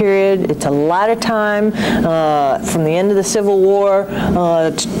broad period. It's a lot of time from the end of the Civil War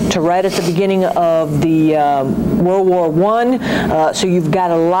to right at the beginning of the World War I. So you've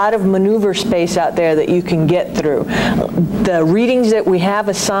got a lot of maneuver space out there that you can get through. The readings that we have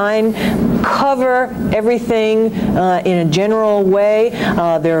assigned cover everything in a general way.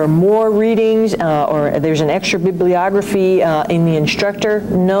 There are more readings, or there's an extra bibliography in the instructor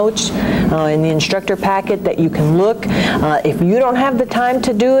notes, in the instructor packet that you can look. If you don't have the time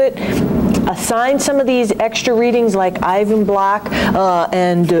to do it, assign some of these extra readings like Ivan Block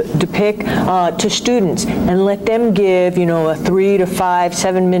and DePick to students and let them give, a 3 to 5,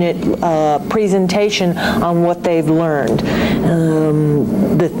 7-minute presentation on what they've learned.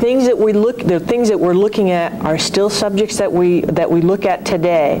 The things that we're looking at are still subjects that we look at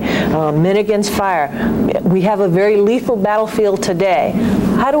today. Men against fire. We have a very lethal battlefield today.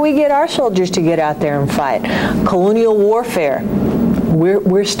 How do we get our soldiers to get out there and fight? Colonial warfare.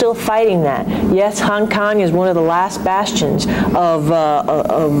 We're still fighting that. Yes, Hong Kong is one of the last bastions of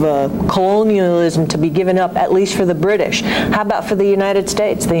colonialism to be given up, at least for the British. How about for the United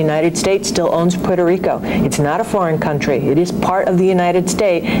States? The United States still owns Puerto Rico. It's not a foreign country. It is part of the United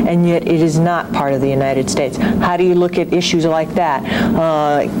States, and yet it is not part of the United States. How do you look at issues like that?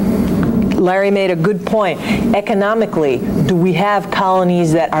 Larry made a good point. Economically, do we have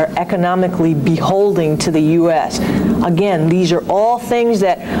colonies that are economically beholden to the U.S.? Again, these are all things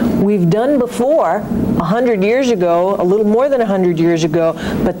that we've done before 100 years ago, a little more than 100 years ago,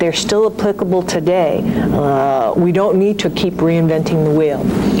 but they're still applicable today. We don't need to keep reinventing the wheel.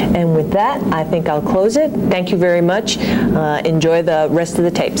 And with that, I think I'll close it. Thank you very much. Enjoy the rest of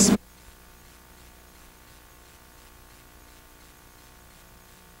the tapes.